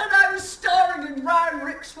 And I was starring in Ryan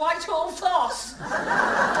Rick's Whitehall farce.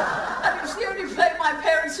 And it was the only play my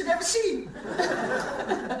parents had ever seen.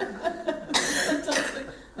 Fantastic.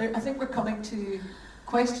 I think we're coming to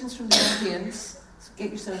questions from the audience, so get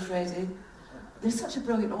yourselves ready. There's such a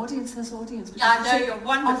brilliant audience, this audience. Yeah, I know, you're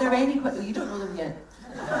wonderful. Are there any questions? You don't know them yet.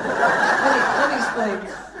 let me explain.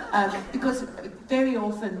 Because very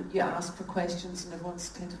often you ask for questions and everyone's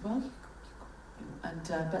kind of,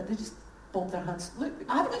 but they just bob their hands. Look,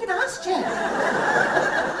 I haven't even asked yet.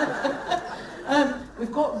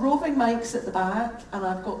 We've got roving mics at the back, and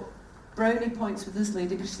I've got brownie points with this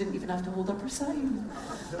lady because she didn't even have to hold up her sign.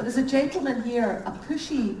 But there's a gentleman here, a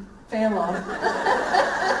pushy fella,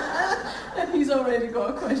 and he's already got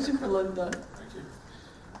a question for Linda. Thank you.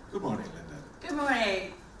 Good morning, Linda. Good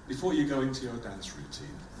morning. Before you go into your dance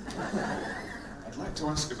routine, I'd like to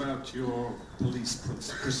ask about your police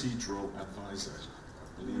procedural advisor.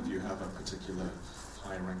 I believe you have a particular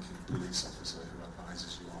high-ranking police officer who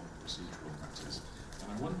advises you on procedural matters.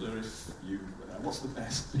 And I wonder if what's the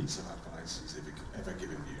best piece of advice he's ever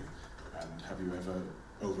given you, and have you ever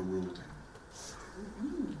overruled him?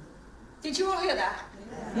 Mm-hmm. Did you all hear that?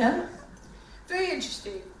 Yeah? Very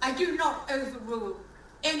interesting. I do not overrule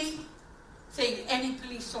anything any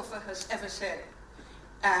police officer has ever said.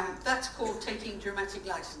 That's called taking dramatic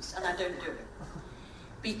license, and I don't do it.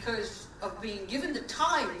 Because of being given the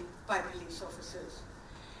time by police officers,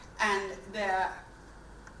 and they're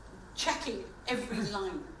checking every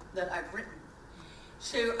line that I've written.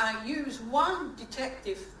 So I use one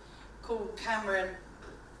detective called Cameron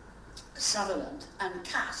Sutherland and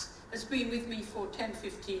Cass, has been with me for 10,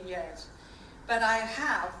 15 years. But I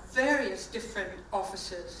have various different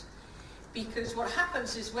officers, because what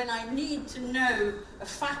happens is when I need to know a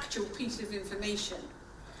factual piece of information,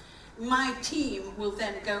 my team will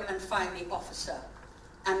then go and find the officer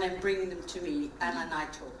and then bring them to me, and then I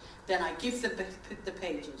talk. Then I give the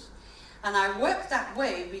pages. And I work that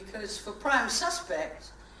way because for Prime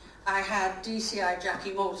Suspect, I had DCI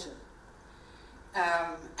Jackie Moulton.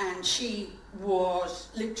 And she was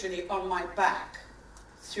literally on my back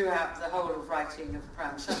throughout the whole of writing of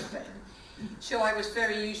Prime Suspect. So I was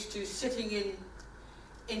very used to sitting in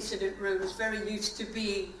incident rooms, very used to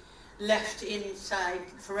being left inside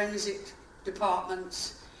forensic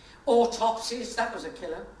departments, autopsies. That was a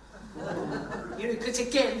killer. You know, because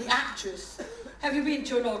again, the actress, have you been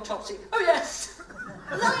to an autopsy? Oh yes,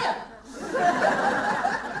 liar.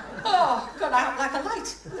 Oh, got out like a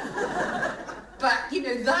light. But, you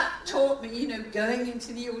know, that taught me, you know, going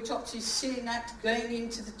into the autopsies, seeing that, going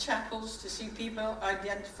into the chapels to see people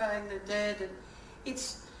identifying the dead. And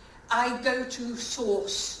I go to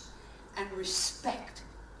source and respect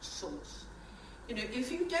source. You know,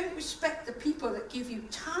 if you don't respect the people that give you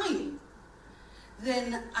time,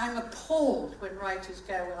 then I'm appalled when writers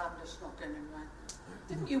go, well, I'm just not going to write.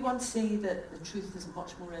 Didn't you once say that the truth is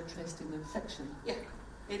much more interesting than fiction? Yeah,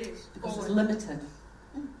 it is. Because it's limited.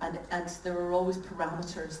 And there are always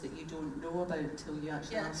parameters that you don't know about until you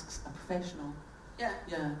actually ask a professional. Yeah.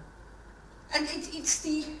 Yeah. And it's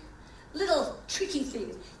the little tricky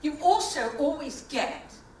things. You also always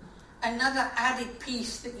get another added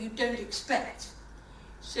piece that you don't expect.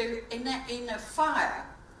 So in a fire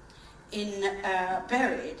in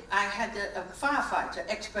Buried, I had a firefighter,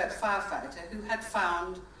 expert firefighter, who had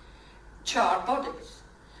found charred bodies.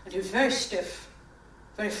 And he was very stiff,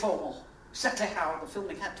 very formal. Exactly how the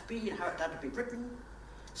filming had to be and how it had to be written,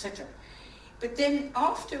 etc. But then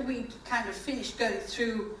after we'd kind of finished going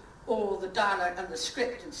through all the dialogue and the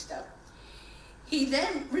script and stuff, he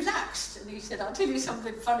then relaxed and he said, I'll tell you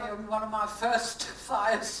something funny. On one of my first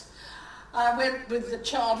fires, I went with the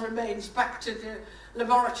charred remains back to the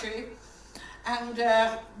laboratory, and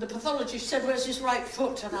the pathologist said, where's his right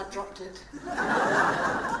foot? And I dropped it.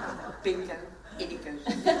 Bingo, in it goes.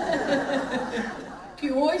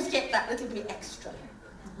 You always get that little bit extra.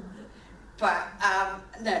 But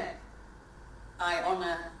no, I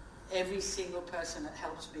honour every single person that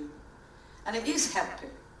helps me. And it is helping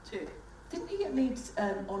too. Didn't you get made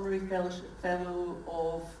honorary fellow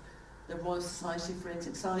of the Royal Society of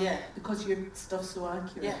Forensic Science? Yeah. Because your stuff's so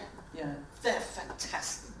accurate. Yeah. Yeah. They're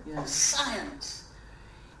fantastic. Yeah. Science.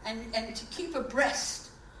 And to keep abreast,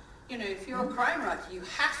 you know, if you're a crime writer, you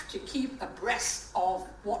have to keep abreast of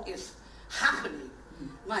what is happening.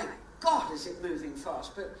 My God, is it moving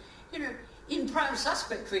fast. But, you know, in Prime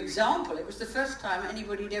Suspect, for example, it was the first time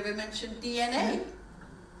anybody had ever mentioned DNA.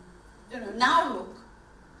 You know, now look.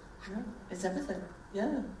 Yeah, it's everything.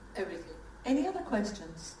 Yeah. Everything. Any other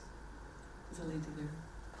questions? There's a lady there.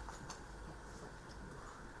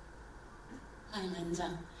 Hi,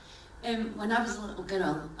 Linda. When I was a little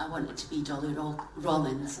girl, I wanted to be Dolly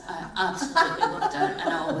Rollins. I absolutely loved her, and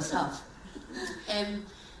I always have.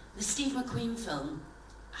 The Steve McQueen film,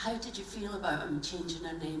 how did you feel about him changing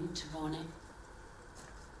her name to Ronnie?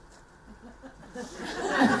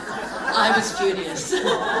 I was furious. Where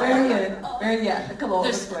are you? Where are you? Come on,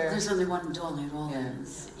 there's only one Dolly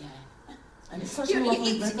Rollins. Yeah. And it's such a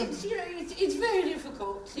lovely rhythm. It's very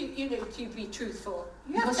difficult to be truthful.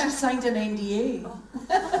 Because you signed an NDA.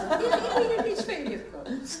 It's very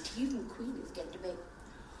difficult. Steve McQueen is going to make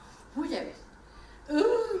widows.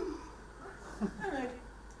 Ooh. All right.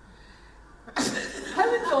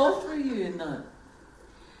 How involved were you in that?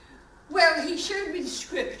 Well, he showed me the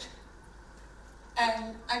script,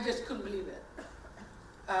 and I just couldn't believe it.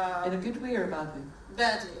 In a good way or a bad way?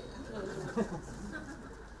 Badly.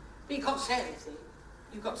 But you can't say anything.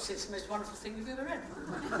 You've got to say it's the most wonderful thing you've ever read.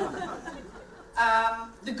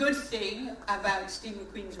 The good thing about Steve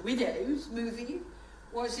McQueen's Widows movie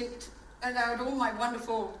was it allowed all my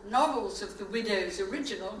wonderful novels of the Widows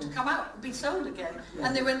original to come out and be sold again. Yeah.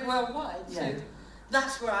 And they went worldwide. Yeah. So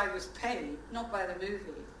that's where I was paid, not by the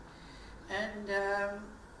movie. And,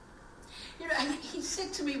 you know, he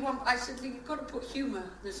said to me once, I said, you've got to put humour.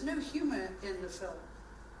 There's no humour in the film.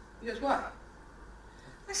 He goes, why?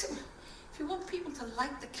 I said, if you want people to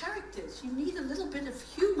like the characters, you need a little bit of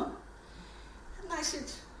humour. And I said,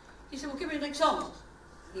 he said, well, give me an example.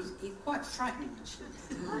 He's quite frightening, actually.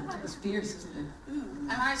 It's fierce, isn't it?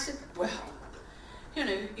 And I said, well, you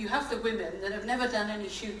know, you have the women that have never done any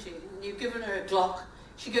shooting, and you've given her a Glock.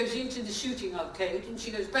 She goes into the shooting arcade, and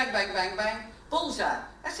she goes bang, bang, bang, bang, bullseye.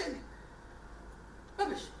 I said,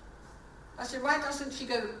 rubbish. I said, why doesn't she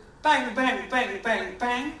go bang, bang, bang, bang,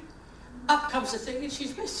 bang? Up comes the thing and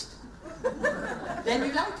she's missed. Then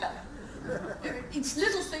you like her. It's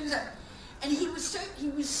little things that, and he was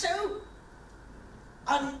so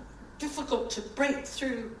difficult to break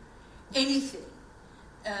through anything.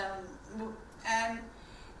 And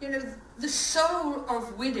you know, the soul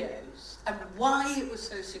of Widows and why it was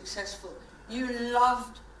so successful. You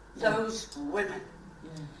loved those women.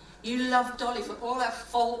 Yeah. You loved Dolly for all her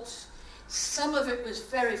faults. Some of it was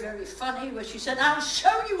very, very funny, where she said, I'll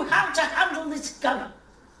show you how to handle this gun.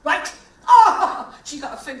 Right? Oh! She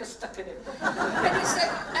got her finger stuck in it. And he said,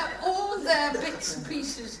 all their bits and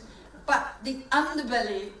pieces, but the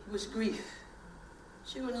underbelly was grief.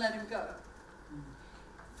 She wouldn't let him go.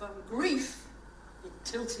 From grief, it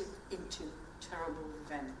tilted into terrible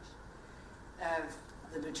revenge of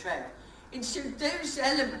the betrayal. And so those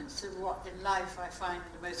elements of what in life I find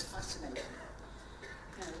the most fascinating.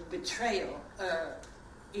 Betrayal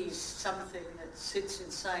is something that sits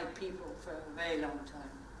inside people for a very long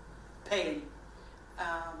time. Pain.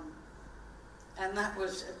 And that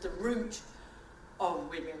was at the root of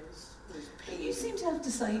Widows, was pain. You seem to have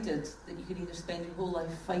decided that you can either spend your whole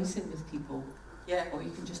life fighting with people, Yeah. or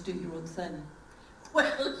you can just do your own thing.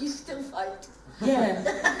 Well, you still fight. Yeah.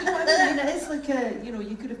 You know what I mean? It is like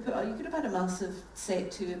you could have had a massive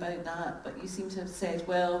set to about that, but you seem to have said,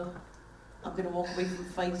 well, I'm going to walk away from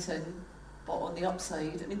fighting, but on the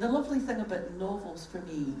upside, I mean, the lovely thing about novels for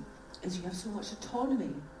me is you have so much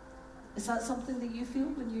autonomy. Is that something that you feel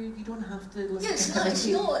when you don't have to listen Yeah, it's to not, it's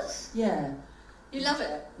committee? yours. Yeah. You love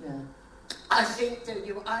it. Yeah. I think that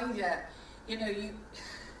you either,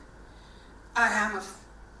 I am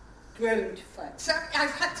grown to fight. So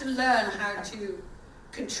I've had to learn how to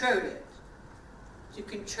control it, to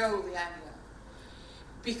control the anger.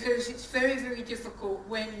 Because it's very, very difficult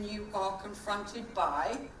when you are confronted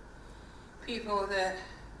by people that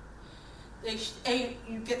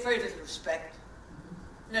you get very little respect.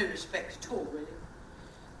 No respect at all, really.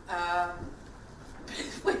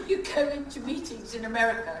 When you go into meetings in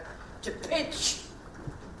America to pitch,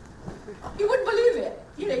 you wouldn't believe it.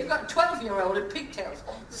 You've got a 12-year-old in pigtails.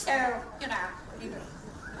 So,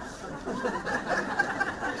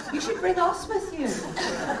 You should bring us with you.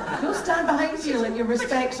 We'll stand behind you like your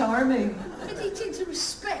respect army. But it's a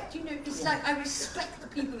respect, it's like I respect the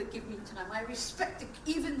people that give me time. I respect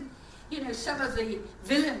even, some of the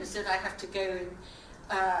villains that I have to go in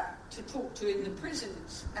to talk to in the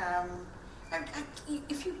prisons.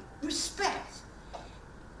 If you respect,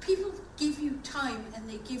 people give you time and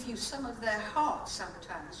they give you some of their heart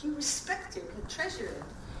sometimes. You respect it and treasure it.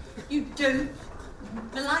 You don't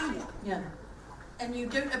malign it. Yeah. And you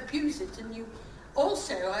don't abuse it. And you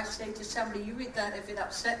also, I say to somebody, you read that, if it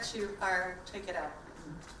upsets you, take it out.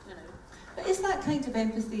 But is that kind of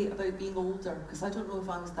empathy about being older? Because I don't know if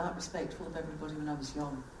I was that respectful of everybody when I was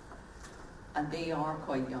young. And they are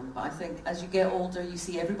quite young. But I think as you get older, you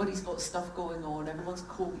see everybody's got stuff going on. Everyone's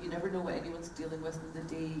you never know what anyone's dealing with in the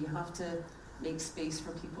day. You have to make space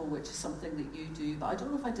for people, which is something that you do. But I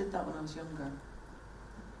don't know if I did that when I was younger.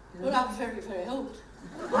 Well, I'm very, very old.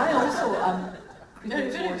 I also am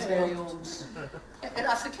Very, very, very very old. And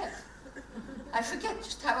I forget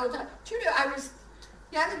just how old I am. Do you know, I was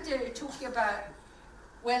the other day talking about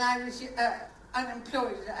when I was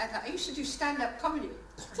unemployed. I used to do stand-up comedy.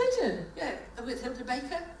 Did you? Yeah, with Hilda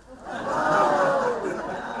Baker.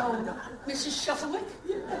 Mrs. Shufflewick.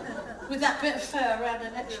 With that bit of fur around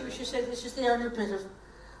her neck, she used to say, this is the only bit of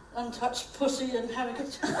untouched pussy and having a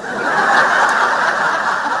time.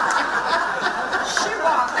 She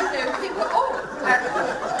was, people,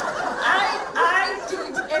 I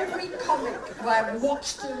did every comic where I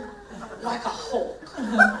watched them like a hawk.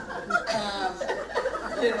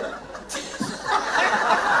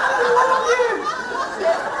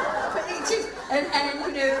 But it is, and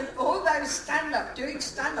all those doing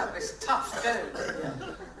stand-up is tough going.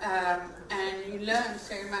 And you learn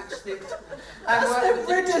so much that That's the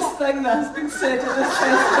rudest thing that has been said at this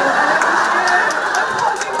festival.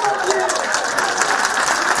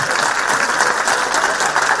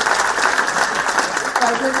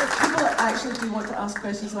 People actually do want to ask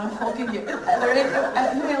questions, and I'm hogging you.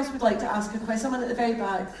 Who else would like to ask a question? Someone at the very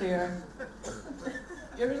back there.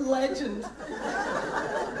 You're a legend.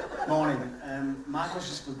 Morning. My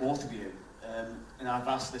question is for both of you, and I've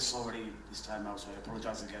asked this already this time out, so I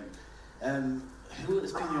apologise again. Who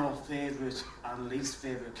has been your favourite and least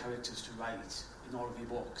favourite characters to write in all of your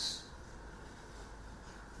books?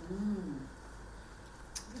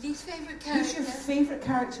 Least favourite character? Who's your favourite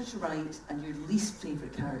character to write and your least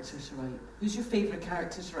favourite character to write? Who's your favourite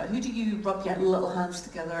character to write? Who do you rub your little hands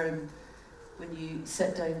together and when you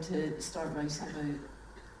sit down to start writing about?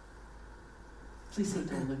 Please say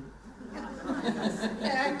Dolly.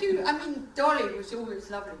 Yeah, I do. I mean, Dolly was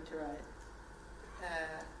always lovely to write.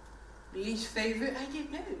 Least favourite, I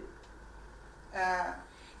didn't know.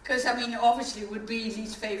 Because, I mean, obviously would be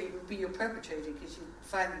least favourite would be your perpetrator, because you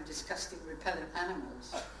find them disgusting, repellent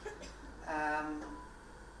animals.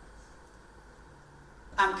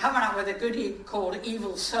 I'm coming up with a goodie called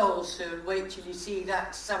Evil Soul, so wait till you see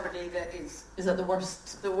that. Somebody that is... Is that the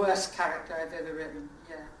worst? The worst character I've ever written,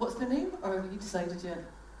 yeah. What's the name, or have you decided yet?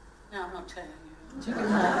 No, I'm not telling you. Chicken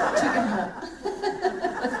hat. Chicken hat.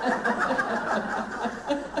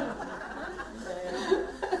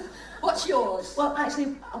 What's yours? Well,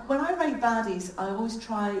 actually, when I write baddies, I always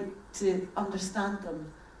try to understand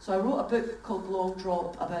them. So I wrote a book called Long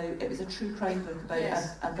Drop about, it was a true crime book about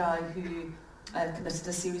a guy who committed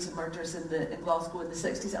a series of murders in Glasgow in the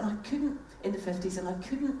 60s, and I couldn't, in the 50s, and I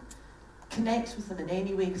couldn't connect with them in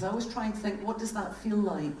any way, because I was trying to think, what does that feel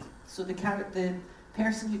like? So the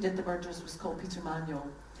person who did the murders was called Peter Manuel,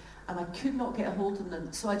 and I could not get a hold of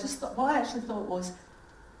them. So I just thought, what I actually thought was,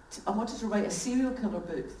 I wanted to write a serial killer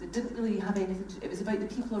book that didn't really have anything to, it was about the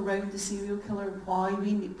people around the serial killer, why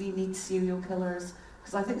we need serial killers,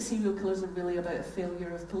 because I think serial killers are really about a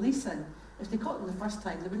failure of policing. If they caught them the first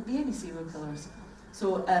time, there wouldn't be any serial killers.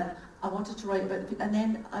 So I wanted to write about the people, and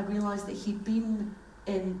then I realised that he'd been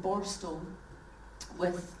in Borstal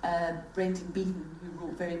with Brendan Beaton, who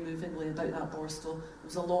wrote very movingly about that Borstal. There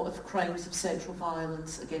was a lot of crimes of sexual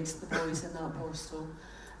violence against the boys in that Borstal,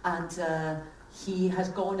 and he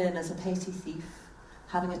had gone in as a petty thief,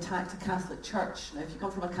 having attacked a Catholic church. Now, if you come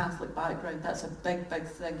from a Catholic background, that's a big, big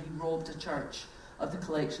thing. He robbed a church of the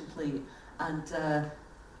collection plate, and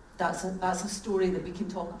that's a story that we can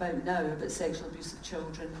talk about now, about sexual abuse of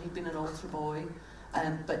children. He'd been an altar boy,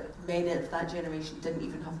 but many of that generation didn't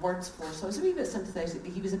even have words for. So I was a wee bit sympathetic.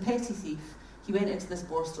 He was a petty thief. He went into this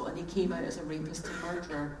Borstal and he came out as a rapist and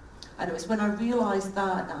murderer. And it was when I realised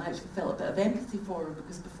that I actually felt a bit of empathy for him,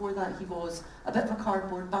 because before that he was a bit of a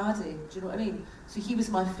cardboard baddie. Do you know what I mean? So he was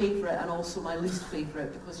my favourite and also my least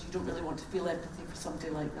favourite, because you don't really want to feel empathy for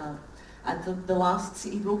somebody like that. And he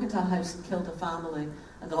broke into a house and killed a family,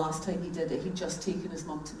 and the last time he did it, he'd just taken his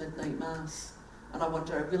mum to midnight mass. And I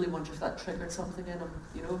really wonder if that triggered something in him,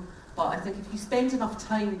 you know. But I think if you spend enough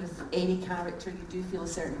time with any character, you do feel a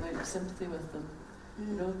certain amount of sympathy with them,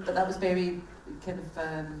 you know. But that was very kind of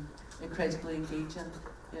incredibly engaging,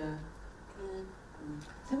 yeah. I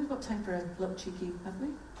think we've got time for a little cheeky, have we?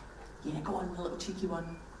 Yeah, go on, a little cheeky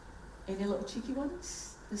one. Any little cheeky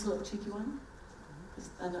ones? This little cheeky one?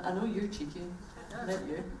 I know you're cheeky. I met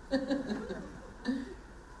you.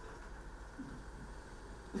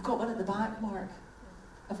 We've got one at the back, Mark.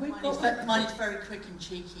 Have we got one? Mine is very quick and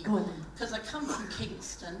cheeky. Go on then. Because I come from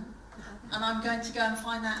Kingston, and I'm going to go and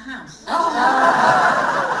find that house.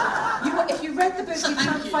 If you read the book, you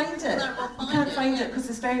can't find it. No, you can't find it because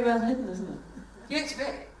it's very well hidden, isn't it? Yes,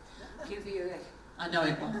 very. Give you a... I know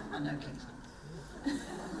it well. I know Kingston.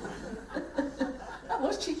 That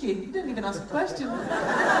was cheeky. You didn't even ask a question.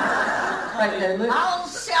 Right now, look.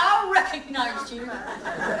 I'll recognise you.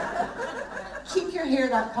 Keep your hair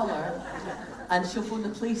that colour, and she'll phone the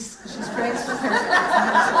police because she's friends with her.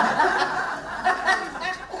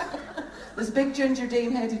 This big ginger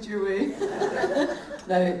Dane headed your way.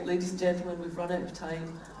 Now, ladies and gentlemen, we've run out of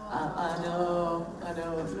time. I know.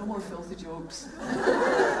 No more filthy jokes.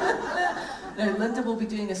 Now, Linda will be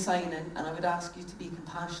doing a sign-in, and I would ask you to be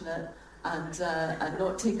compassionate and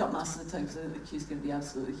not take up most of the time, because I think the queue's going to be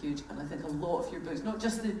absolutely huge. And I think a lot of your books, not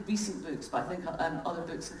just the recent books, but I think other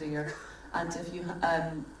books are there. And if you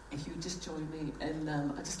would just join me in,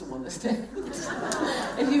 I just don't want this to end.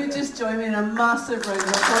 If you would just join me in a massive round of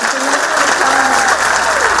applause.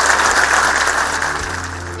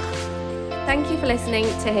 Thank you for listening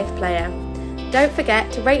to HIF Player. Don't forget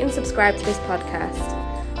to rate and subscribe to this podcast.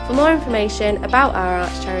 For more information about our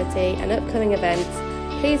arts charity and upcoming events,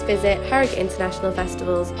 please visit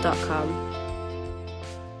harrogateinternationalfestivals.com.